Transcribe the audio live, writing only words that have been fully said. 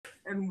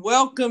and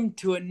welcome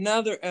to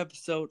another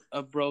episode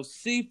of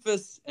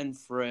Brosephus and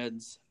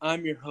Friends.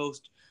 I'm your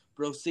host,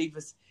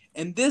 Brosephus,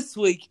 and this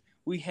week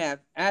we have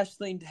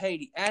Asheline to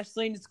Haiti.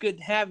 Asheline, it's good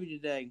to have you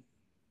today.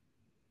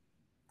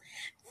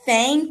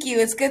 Thank you.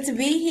 It's good to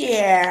be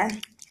here.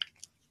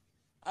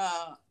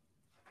 Uh,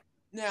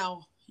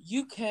 Now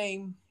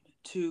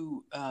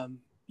to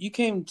you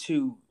came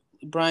to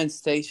Bryan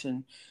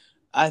Station.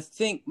 I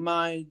think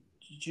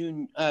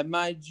junior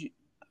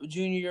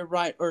year,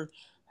 right? Or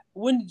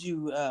when did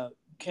you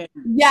came?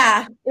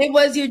 Yeah, it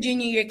was your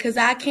junior year because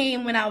I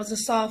came when I was a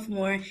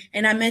sophomore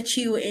and I met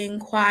you in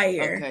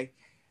choir. Okay,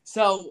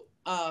 so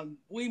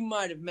we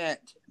might have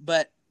met,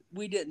 but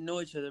we didn't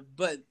know each other.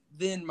 But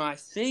then my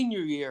senior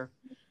year,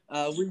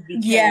 we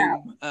Yeah,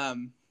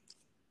 became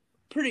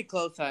pretty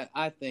close,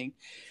 I think,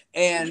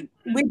 and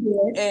we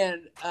did.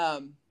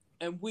 and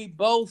and we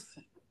both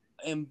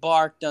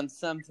embarked on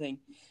something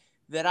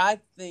that I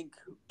think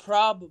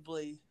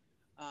probably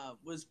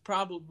was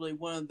probably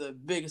one of the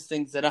biggest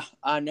things that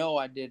I know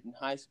I did in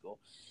high school,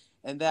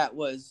 and that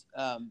was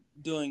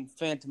doing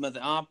Phantom of the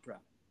Opera.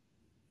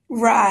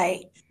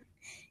 Right.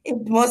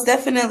 It most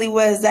definitely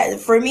was that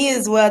for me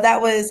as well.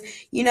 That was,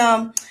 you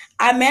know,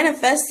 I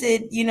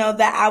manifested,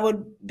 that I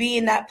would be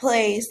in that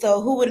play.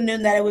 So who would have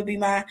known that it would be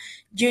my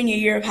junior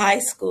year of high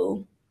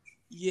school?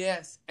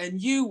 Yes,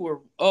 and you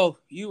were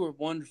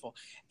wonderful,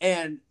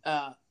 and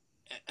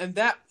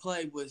that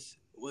play was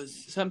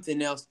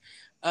something else.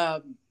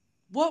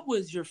 What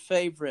was your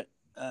favorite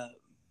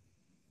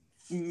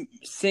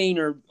scene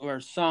or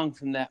song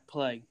from that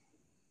play?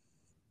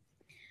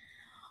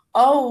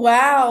 Oh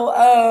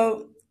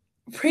wow.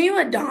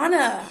 Prima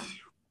Donna.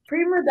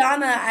 Prima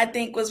Donna, I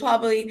think, was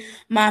probably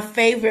my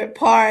favorite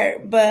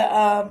part.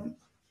 But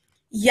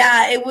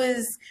yeah, it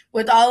was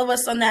with all of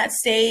us on that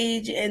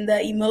stage and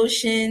the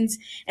emotions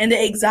and the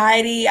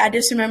anxiety. I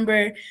just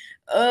remember,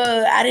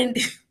 I didn't,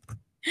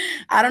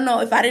 I don't know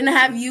if I didn't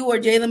have you or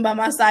Jalen by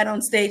my side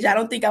on stage, I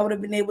don't think I would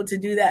have been able to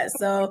do that.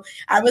 So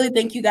I really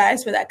thank you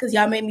guys for that because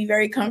y'all made me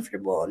very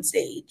comfortable on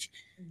stage.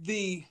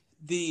 The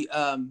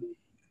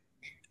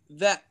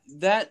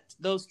that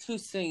those two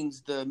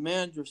scenes, the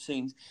manager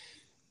scenes,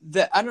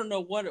 that I don't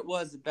know what it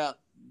was about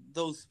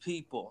those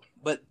people,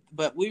 but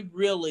we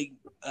really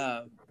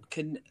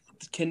con-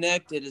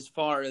 connected as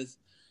far as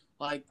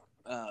like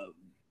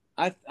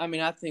I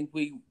mean I think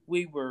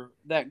we were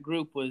that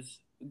group was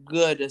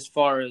good as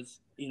far as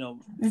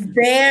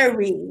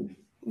Very,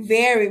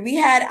 very. We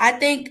had, I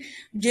think,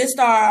 just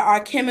our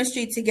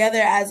chemistry together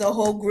as a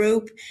whole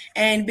group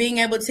and being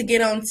able to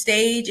get on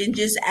stage and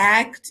just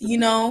act,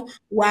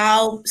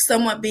 while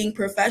somewhat being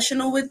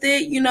professional with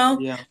it,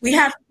 yeah. We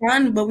had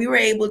fun, but we were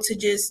able to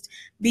just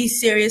be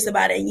serious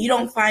about it. And you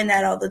don't find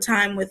that all the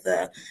time with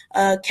a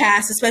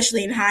cast,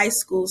 especially in high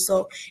school.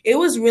 So it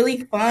was really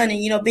fun.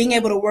 And, being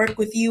able to work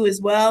with you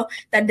as well,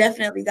 that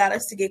definitely got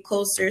us to get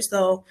closer.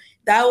 So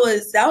that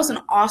was an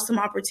awesome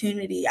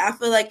opportunity. I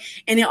feel like,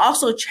 and it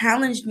also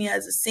challenged me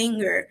as a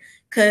singer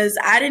because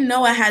I didn't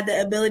know I had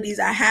the abilities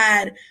I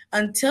had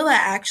until I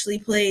actually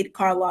played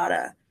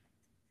Carlotta.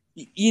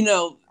 You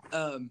know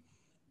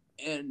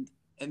and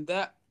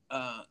that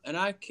and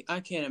I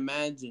can't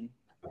imagine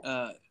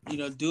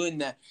doing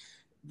that.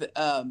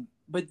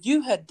 But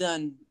you had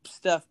done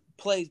stuff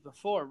plays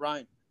before,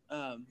 right?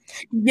 um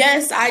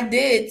Yes, I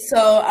did. So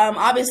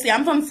obviously,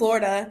 I'm from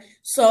Florida.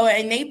 So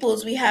in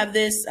Naples, we have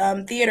this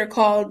theater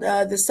called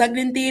the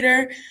Sugden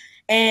Theater.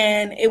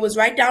 And it was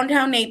right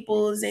downtown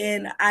Naples.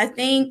 And I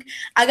think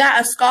I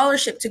got a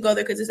scholarship to go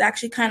there because it's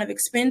actually kind of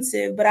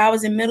expensive. But I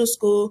was in middle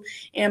school,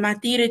 and my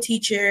theater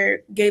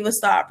teacher gave us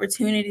the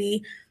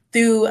opportunity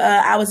through,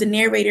 I was a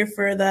narrator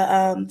for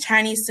the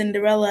Chinese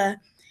Cinderella,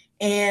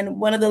 and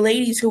one of the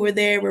ladies who were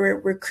there were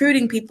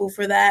recruiting people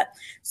for that.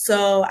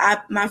 So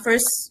my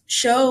first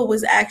show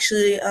was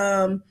actually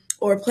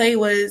or play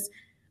was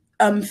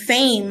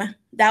Fame.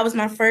 That was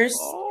my first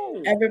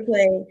oh, ever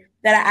play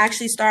that I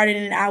actually started,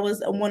 and I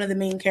was one of the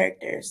main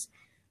characters.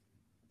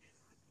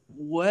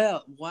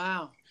 well,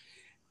 wow.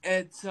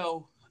 And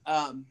so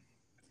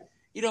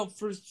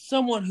for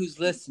someone who's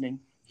listening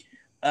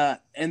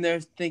and they're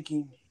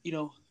thinking,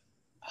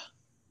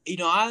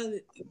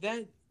 I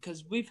that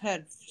because we've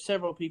had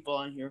several people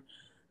on here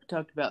who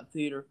talked about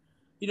theater.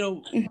 You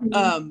know, Mhm.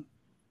 um,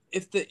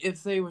 if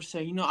they were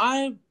saying,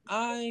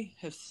 I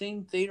have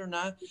seen theater and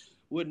I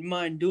wouldn't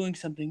mind doing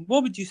something,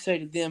 what would you say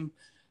to them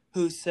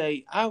who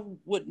say I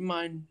wouldn't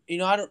mind?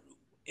 I don't.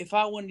 If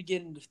I wanted to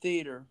get into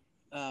theater,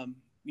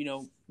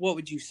 what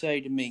would you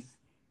say to me?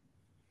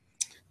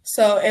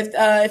 So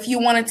if you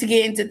wanted to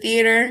get into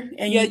theater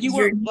and Yeah, you you're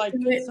weren't new like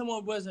to it,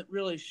 someone wasn't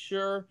really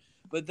sure,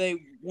 but they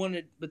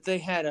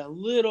had a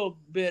little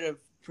bit of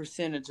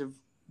percentage of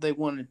they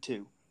wanted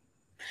to.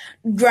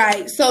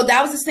 right. So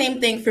that was the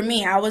same thing for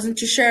me. I wasn't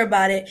too sure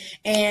about it.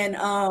 And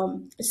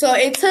so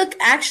it took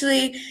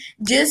actually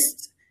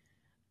just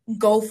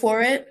go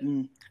for it.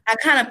 Mm. I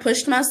kind of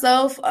pushed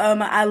myself.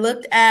 I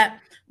looked at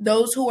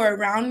those who were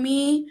around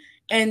me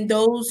and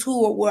those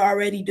who were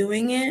already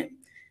doing it.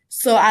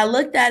 So I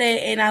looked at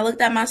it and I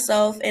looked at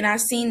myself and I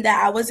seen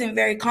that I wasn't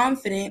very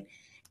confident.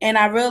 And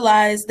I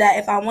realized that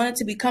if I wanted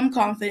to become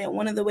confident,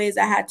 one of the ways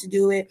I had to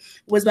do it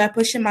was by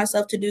pushing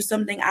myself to do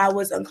something I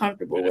was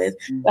uncomfortable with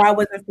or I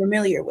wasn't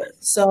familiar with.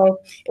 So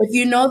if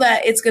you know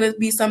that it's going to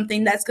be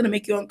something that's going to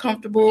make you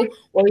uncomfortable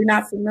or you're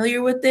not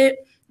familiar with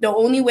it, the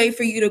only way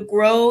for you to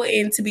grow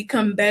and to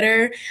become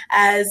better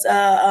as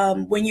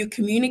when you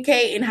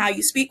communicate and how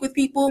you speak with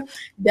people,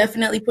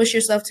 definitely push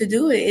yourself to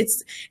do it.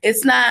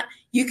 It's not,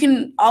 you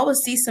can always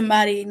see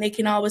somebody and they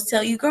can always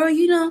tell you, girl,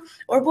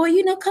 or boy,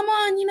 come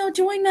on,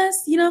 join us,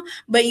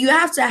 but you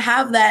have to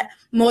have that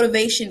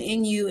motivation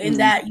in you and Mm.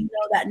 that,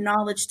 that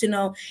knowledge to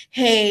know,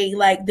 hey,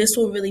 like this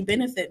will really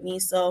benefit me.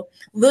 So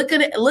look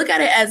at it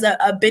as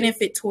a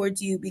benefit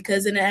towards you,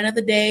 because in the end of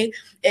the day,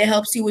 it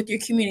helps you with your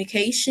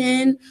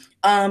communication.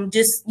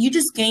 You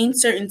just gain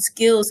certain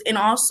skills and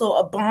also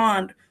a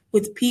bond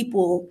with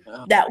people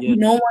that Yeah.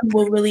 no one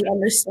will really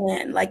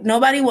understand. Like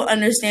nobody will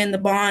understand the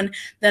bond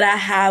that I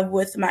have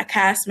with my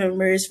cast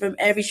members from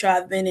every show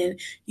I've been in.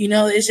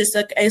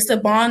 It's a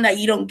bond that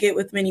you don't get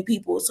with many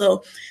people.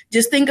 So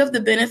just think of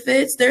the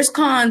benefits. There's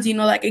cons,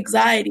 like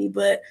anxiety,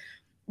 but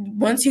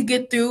once you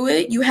get through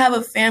it, you have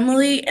a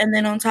family, and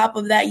then on top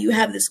of that, you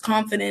have this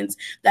confidence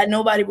that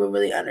nobody will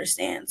really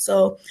understand.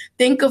 So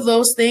think of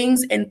those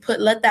things and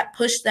let that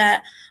push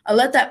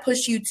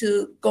you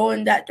to go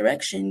in that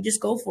direction.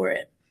 Just go for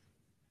it.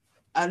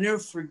 I never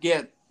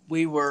forget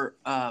we were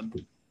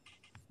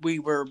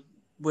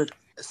with,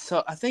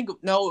 so I think,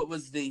 no, it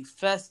was the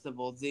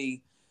festival,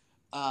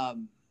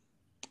 um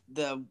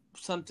the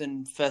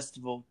something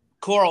festival,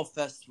 choral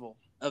festival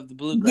of the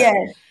bluegrass,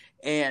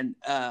 Yes,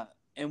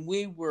 and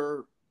we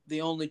were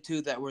the only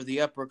two that were the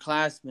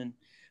upperclassmen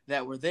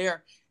that were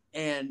there,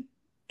 and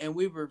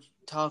we were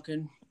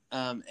talking,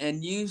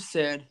 and you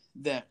said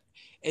that,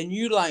 and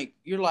you're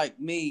like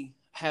me,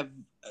 have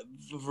a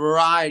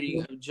variety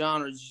of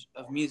genres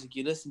of music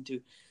you listen to.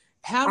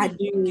 How I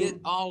did you get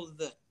do. all of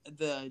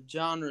the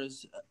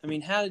genres? I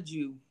mean, how did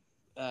you?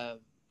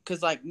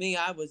 Because like me,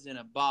 I was in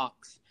a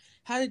box.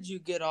 How did you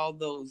get all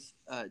those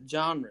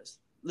genres?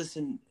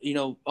 Listen,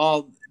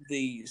 all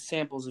the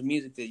samples of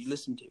music that you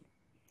listen to.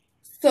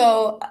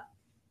 So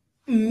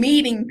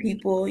meeting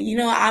people,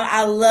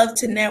 I love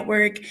to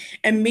network,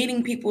 and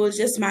meeting people is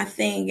just my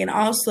thing. And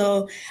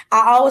also,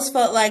 I always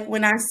felt like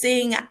when I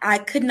sing, I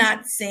could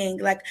not sing.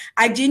 Like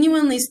I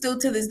genuinely still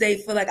to this day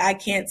feel like I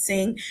can't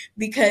sing,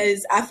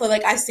 because I feel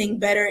like I sing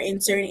better in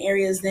certain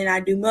areas than I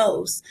do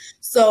most.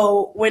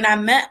 So when I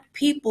met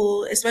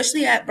people,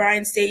 especially at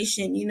Bryan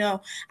Station,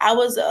 I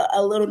was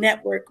a little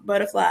network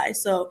butterfly.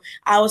 So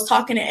I was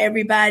talking to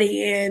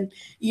everybody, and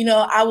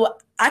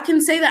I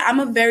can say that I'm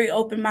a very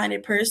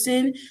open-minded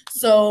person.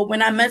 So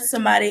when I met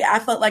somebody, I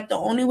felt like the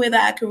only way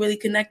that I could really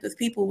connect with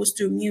people was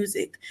through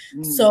music.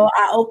 Mm. So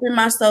I opened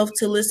myself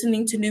to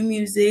listening to new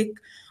music.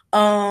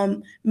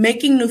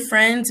 Making new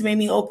friends made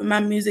me open my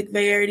music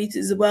varieties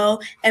as well.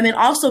 And then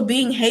also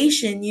being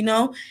Haitian,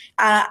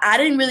 I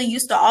didn't really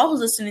used to always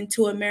listening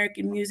to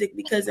American music,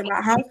 because in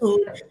my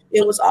household,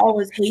 it was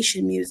always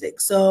Haitian music.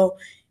 So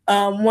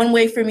one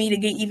way for me to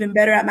get even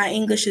better at my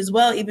English as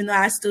well, even though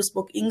I still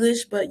spoke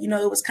English, but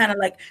it was kind of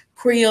like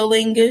Creole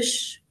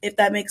English, if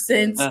that makes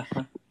sense.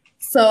 Uh-huh.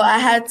 So I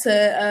had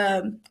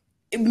to,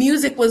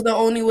 music was the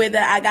only way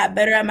that I got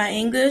better at my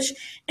English.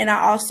 And I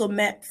also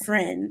met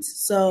friends.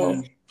 So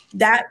Mm.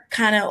 that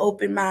kind of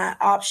opened my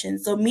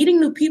options. So meeting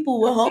new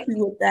people will help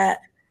you with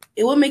that.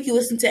 It will make you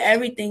listen to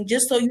everything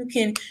just so you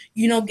can,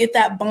 get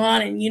that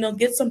bond and,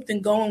 get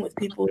something going with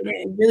people. And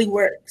it really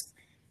works.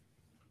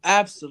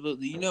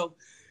 Absolutely.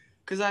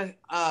 Because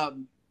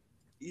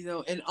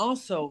and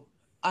also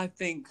I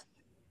think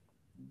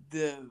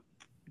the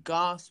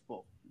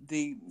gospel,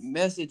 the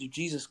message of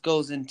Jesus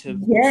goes into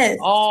Yes.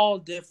 all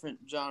different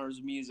genres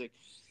of music,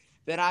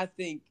 that I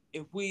think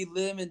if we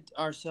limit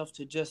ourselves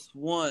to just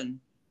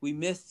one, we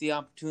miss the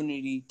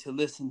opportunity to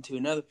listen to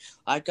another.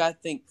 Like I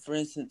think, for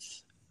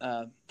instance,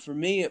 for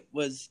me, it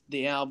was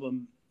the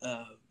album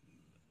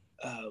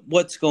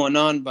 "What's Going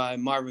On" by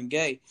Marvin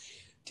Gaye.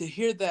 To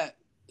hear that,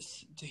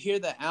 to hear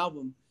that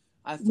album,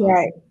 I thought,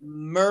 Right.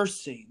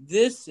 mercy,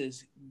 this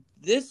is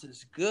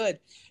good,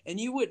 and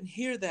you wouldn't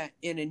hear that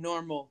in a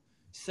normal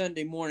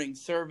Sunday morning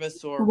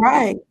service,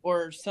 Right.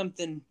 or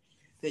something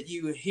that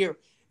you would hear.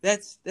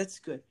 That's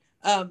good.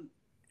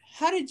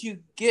 How did you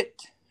get?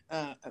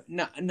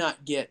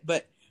 Not get,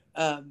 but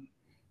how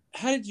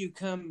did you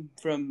come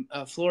from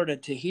Florida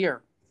to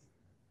here?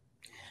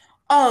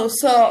 Oh,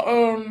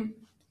 so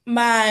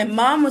my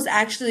mom was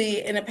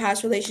actually in a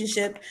past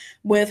relationship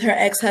with her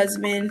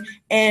ex-husband,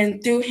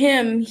 and through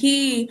him,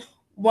 he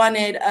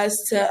wanted us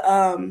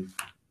to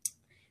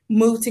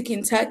moved to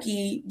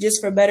Kentucky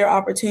just for better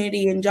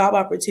opportunity and job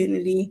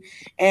opportunity.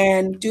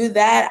 And through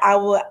that, I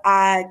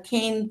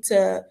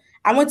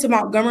went to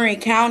Montgomery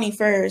County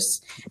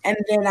first, and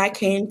then I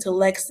came to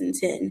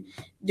Lexington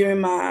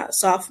during my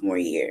sophomore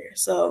year.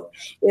 So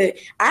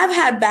I've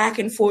had back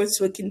and forths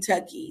with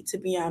Kentucky, to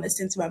be honest,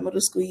 since my middle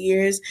school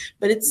years,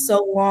 but it's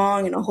so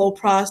long and the whole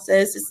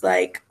process. It's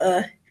like,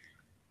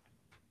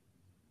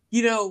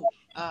 You know,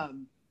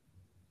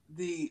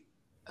 the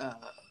uh,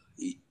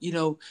 you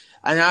know,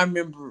 and I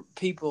remember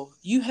people.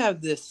 You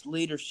have this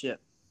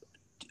leadership.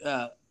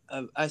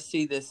 I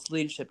see this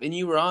leadership, and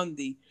you were on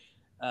the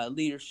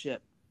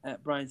leadership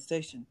at Bryan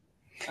Station.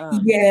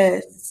 Um,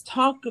 Yes.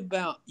 Talk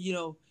about,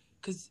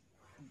 because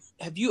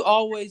have you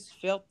always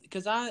felt?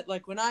 Because I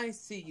like when I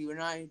see you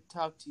and I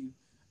talk to you,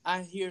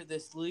 I hear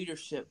this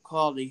leadership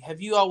quality.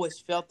 Have you always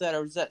felt that,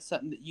 or is that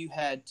something that you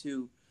had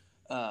to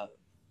uh,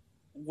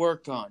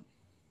 work on?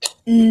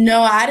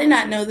 No, I did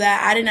not know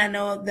that. I did not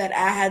know that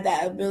I had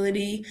that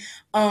ability.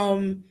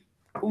 Um,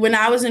 when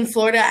I was in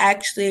Florida,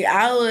 actually,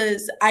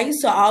 I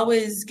used to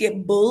always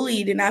get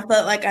bullied, and I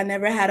felt like I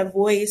never had a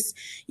voice,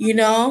 you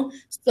know?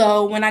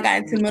 So when I got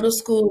into middle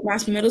school, my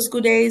middle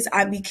school days,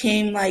 I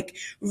became like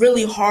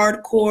really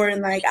hardcore,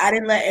 and like I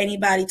didn't let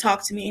anybody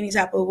talk to me any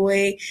type of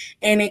way,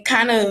 and it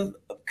kind of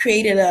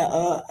created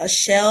a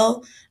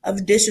shell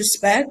of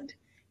disrespect.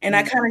 And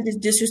I kind Mm-hmm.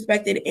 of just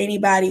disrespected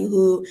anybody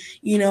who,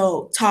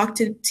 talk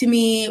to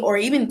me, or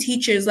even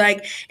teachers.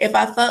 Like if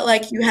I felt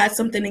like you had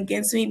something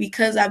against me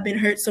because I've been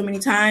hurt so many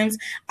times,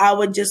 I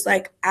would just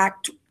like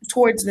act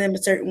towards them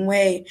a certain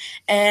way.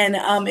 And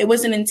it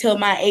wasn't until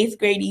my eighth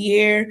grade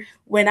year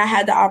when I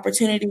had the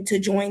opportunity to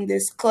join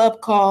this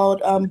club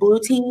called Blue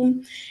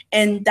Team.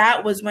 And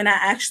that was when I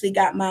actually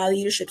got my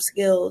leadership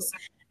skills.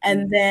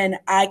 And then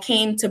I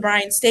came to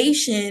Bryan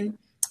Station,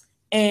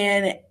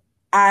 and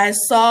I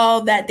saw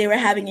that they were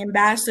having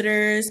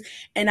ambassadors,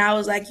 and I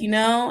was like,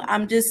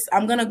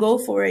 I'm going to go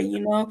for it.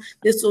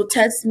 This will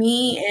test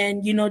me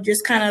and,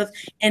 just kind of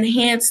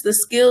enhance the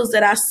skills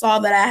that I saw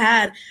that I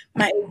had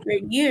my eighth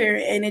grade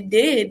year. And it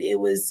did.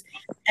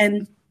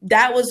 And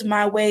that was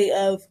my way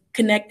of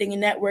connecting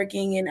and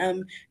networking,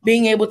 and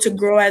being able to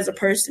grow as a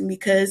person,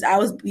 because I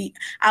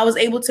was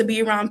able to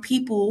be around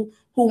people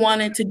who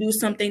wanted to do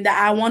something that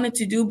I wanted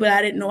to do, but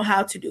I didn't know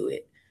how to do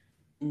it.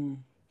 Mm.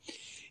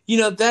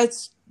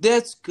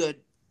 That's good.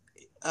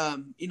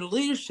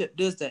 Leadership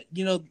does that.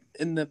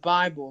 In the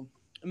Bible,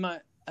 I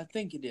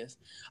think it is.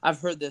 I've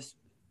heard this,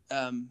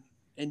 and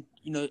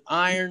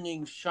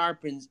ironing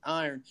sharpens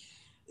iron.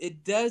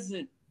 It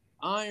doesn't.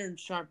 Iron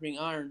sharpening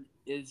iron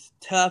is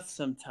tough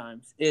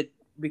sometimes.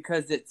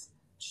 Because it's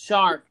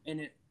sharp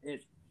and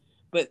it.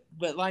 But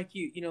like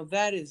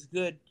that is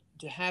good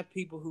to have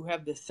people who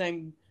have the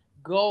same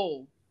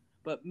goal,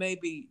 but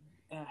maybe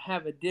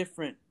have a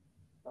different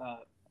uh,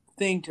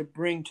 thing to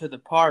bring to the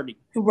party.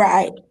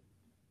 Right.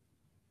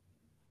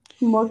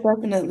 Most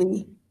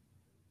definitely.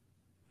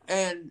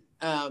 And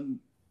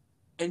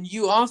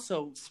you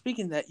also,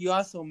 speaking of that, you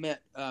also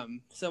met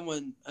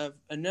someone of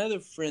another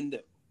friend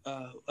that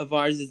of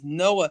ours is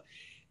Noah,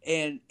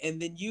 and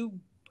then you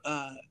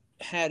uh,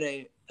 had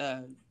a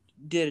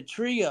did a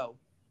trio.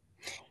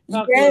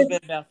 Talk a little Yes.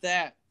 bit about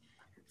that.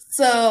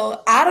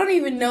 So I don't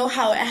even know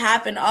how it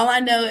happened. All I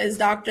know is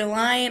Dr.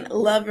 Lion,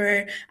 love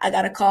her. I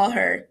gotta call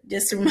her.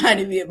 Just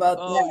reminded me about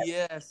Oh that.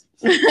 yes,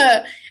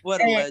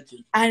 what a And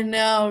legend. I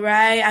know,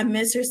 right? I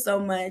miss her so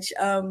much.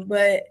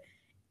 But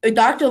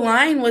Dr.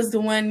 Lion was the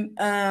one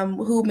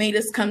who made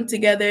us come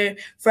together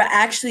for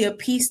actually a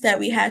piece that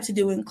we had to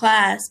do in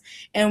class.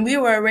 And we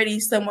were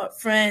already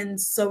somewhat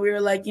friends. So we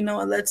were like,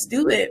 let's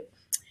do it.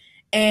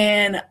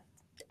 And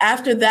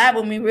after that,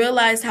 when we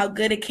realized how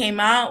good it came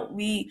out,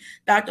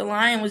 Dr.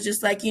 Lyon was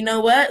just like, you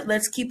know what,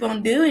 let's keep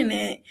on doing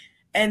it.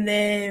 And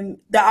then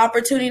the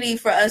opportunity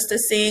for us to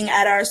sing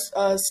at our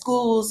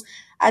schools,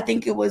 I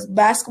think it was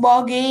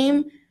basketball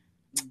game.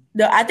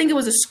 I think it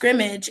was a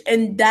scrimmage,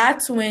 and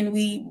that's when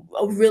we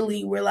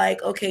really were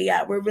like, okay,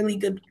 yeah, we're really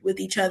good with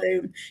each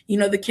other.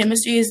 The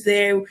chemistry is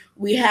there.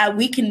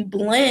 We can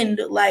blend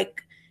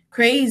like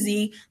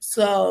crazy.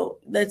 So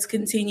let's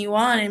continue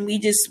on, and we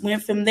just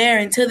went from there.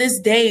 And to this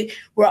day,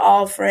 we're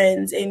all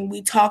friends, and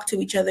we talk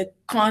to each other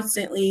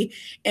constantly.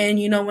 And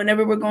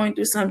whenever we're going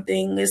through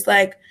something, it's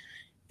like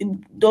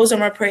those are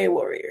my prayer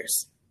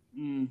warriors.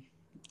 Mm,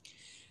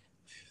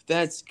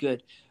 that's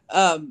good.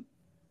 Um,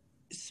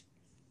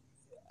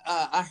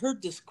 I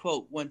heard this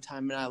quote one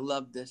time, and I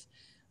love this.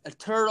 A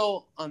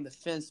turtle on the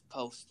fence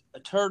post. A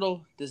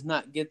turtle does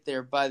not get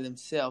there by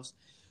themselves.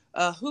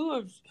 Who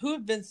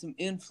have been some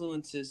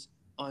influences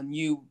on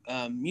you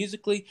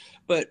musically,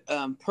 but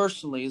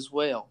personally as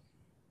well?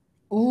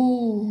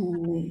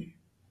 Ooh.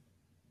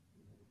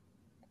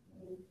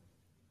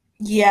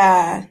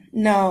 Yeah,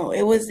 no,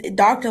 it was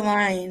Dr.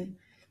 Lion.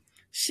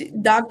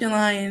 Dr.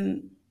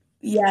 Lion,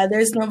 yeah,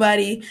 there's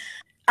nobody.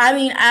 I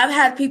mean, I've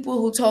had people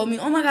who told me,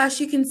 "Oh my gosh,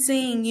 you can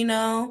sing,"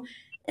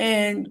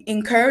 and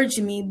encourage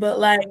me, but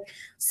like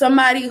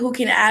somebody who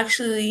can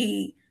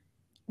actually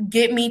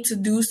get me to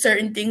do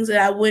certain things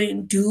that I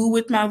wouldn't do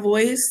with my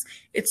voice,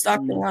 it's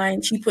Dr. Mm.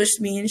 Lion. She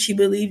pushed me and she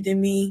believed in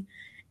me.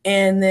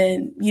 And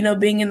then,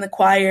 being in the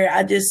choir,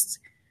 I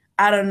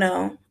don't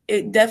know.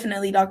 It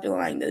definitely Dr.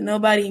 Lion. That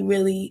nobody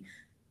really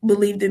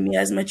believed in me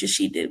as much as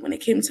she did when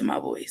it came to my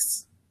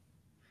voice.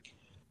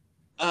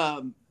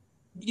 Um,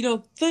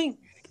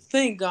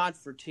 thank God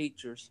for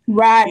teachers.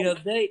 Right.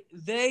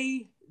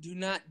 They do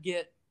not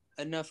get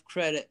enough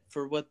credit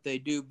for what they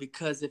do,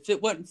 because if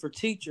it wasn't for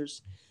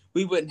teachers,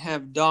 we wouldn't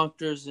have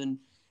doctors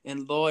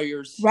and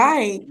lawyers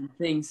Right. and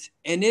things.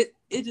 And it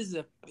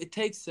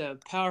takes a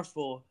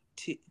powerful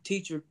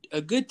teacher,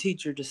 a good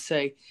teacher, to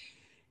say,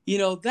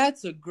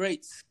 that's a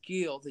great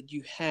skill that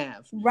you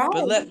have, but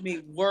Right. let me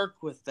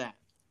work with that.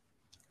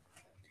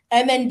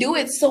 And then do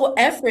it so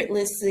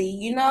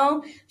effortlessly,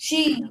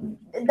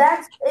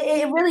 that's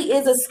it really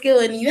is a skill,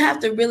 and you have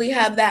to really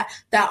have that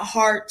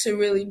heart to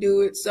really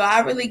do it. So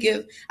I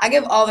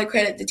give all the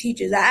credit to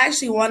teachers. I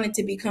actually wanted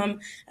to become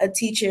a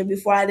teacher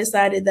before I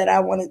decided that I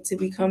wanted to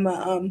become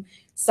a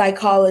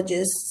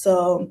psychologist.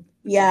 So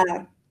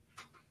yeah.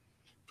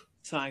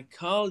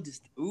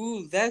 Psychologist.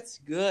 Ooh, that's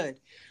good.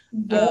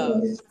 Uh,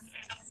 Yes.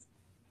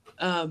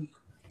 um,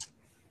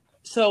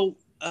 so,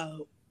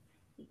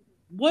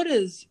 what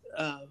is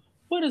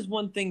what is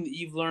one thing that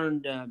you've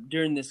learned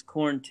during this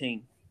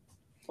quarantine,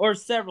 or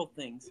several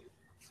things?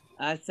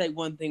 I'd say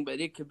one thing, but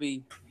it could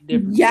be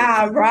different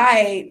Yeah, things.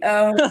 right.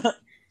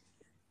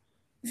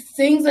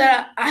 Things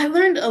that I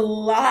learned a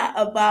lot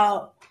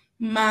about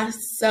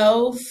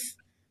myself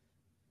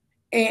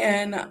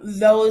and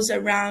those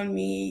around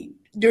me.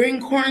 During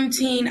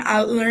quarantine,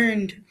 I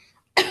learned,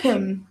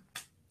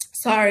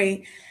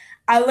 sorry,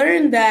 I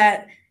learned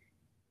that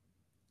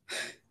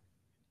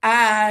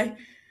I,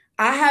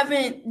 I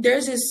haven't,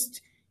 there's this,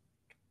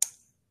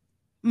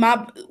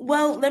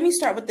 well, let me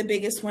start with the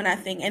biggest one, I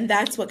think, and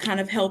that's what kind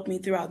of helped me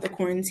throughout the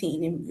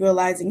quarantine and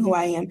realizing who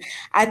I am.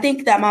 I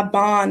think that my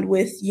bond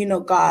with,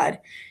 God.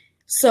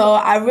 So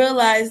I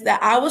realized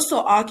that I was so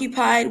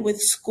occupied with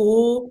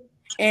school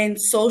and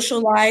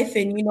social life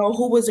and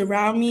who was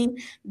around me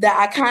that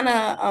I kind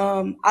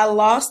of I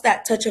lost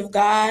that touch of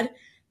God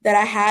that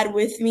I had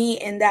with me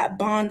and that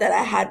bond that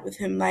I had with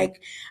him.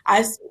 Like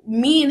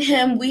me and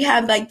him, we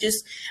have like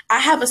just I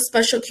have a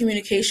special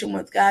communication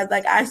with God.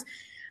 Like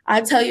I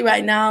tell you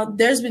right now,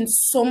 there's been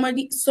so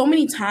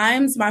many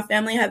times my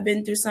family have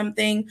been through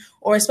something,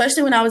 or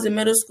especially when I was in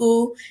middle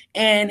school,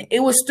 and it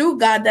was through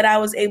God that I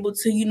was able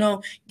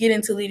to, get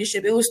into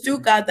leadership. It was through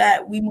God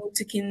that we moved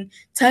to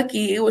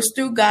Kentucky. It was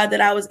through God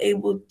that I was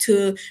able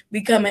to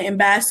become an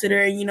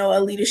ambassador, a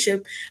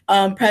leadership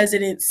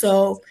president.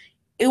 So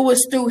it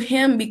was through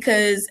him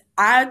because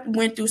I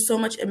went through so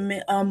much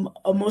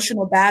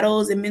emotional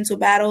battles and mental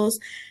battles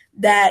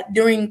that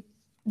during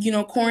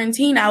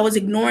quarantine, I was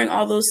ignoring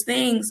all those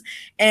things,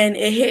 and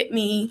it hit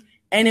me.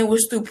 And it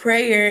was through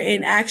prayer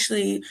and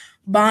actually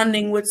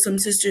bonding with some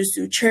sisters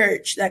through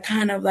church that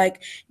kind of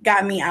like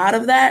got me out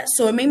of that.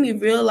 So it made me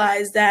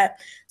realize that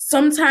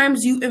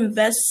sometimes you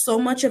invest so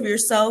much of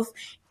yourself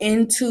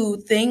into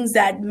things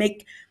that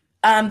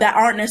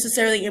aren't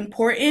necessarily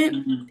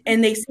important, Mhm.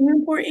 and they seem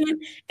important,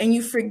 and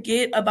you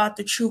forget about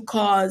the true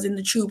cause and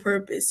the true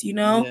purpose.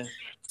 Yeah.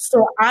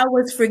 So I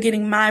was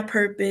forgetting my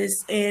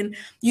purpose, and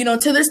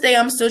to this day,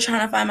 I'm still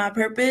trying to find my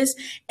purpose,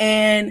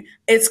 and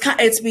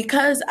it's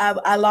because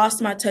I lost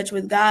my touch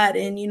with God,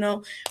 and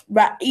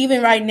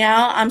even right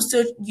now, I'm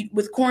still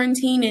with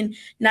quarantine and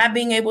not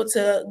being able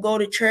to go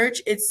to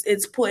church.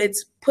 It's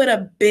put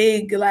a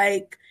big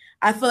like.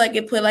 I feel like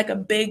it put like a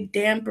big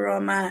damper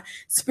on my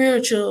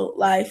spiritual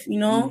life.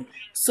 Mm.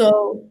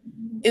 So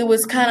it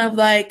was kind of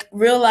like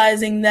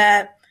realizing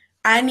that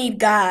I need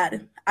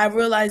God. I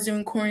realized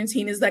during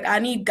quarantine is like I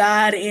need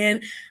God,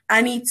 and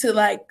I need to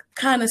like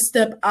kind of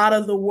step out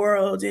of the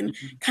world and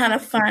Mhm. kind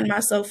of find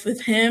myself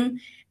with him.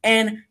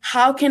 And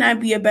how can I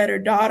be a better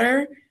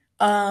daughter?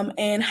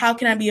 And how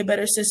can I be a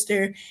better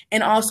sister?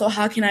 And also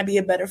how can I be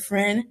a better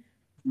friend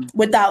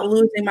without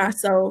losing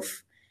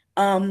myself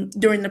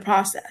during the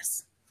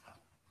process?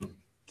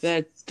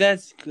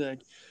 That's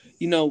good.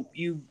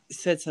 You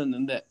said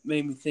something that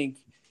made me think.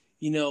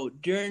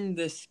 During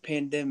this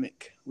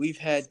pandemic, we've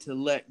had to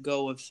let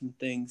go of some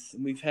things,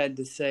 and we've had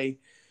to say,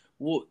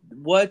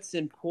 what's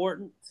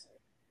important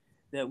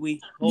that we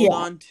hold Yeah,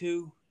 on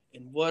to,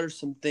 and what are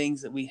some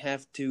things that we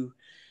have to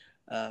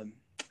um,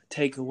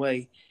 take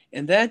away.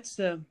 And that's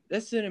an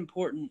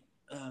important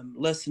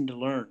lesson to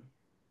learn.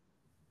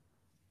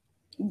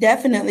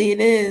 definitely it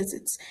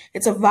is.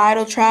 It's a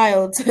vital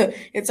trial.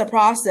 It's a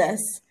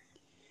process.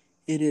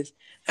 It is.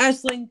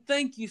 Ashley,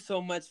 thank you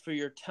so much for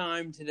your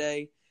time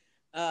today.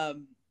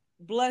 Um,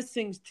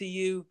 Blessings to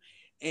you,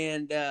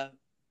 and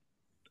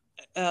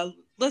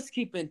let's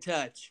keep in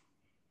touch.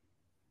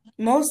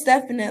 Most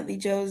definitely,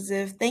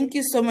 Joseph. Thank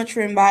you so much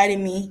for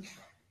inviting me.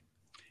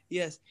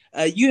 Yes.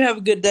 You have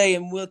a good day,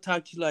 and we'll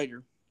talk to you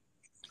later.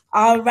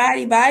 All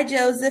righty. Bye,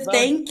 Joseph. Bye.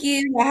 Thank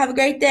you. Have a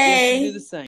great Yes, you do day. the same.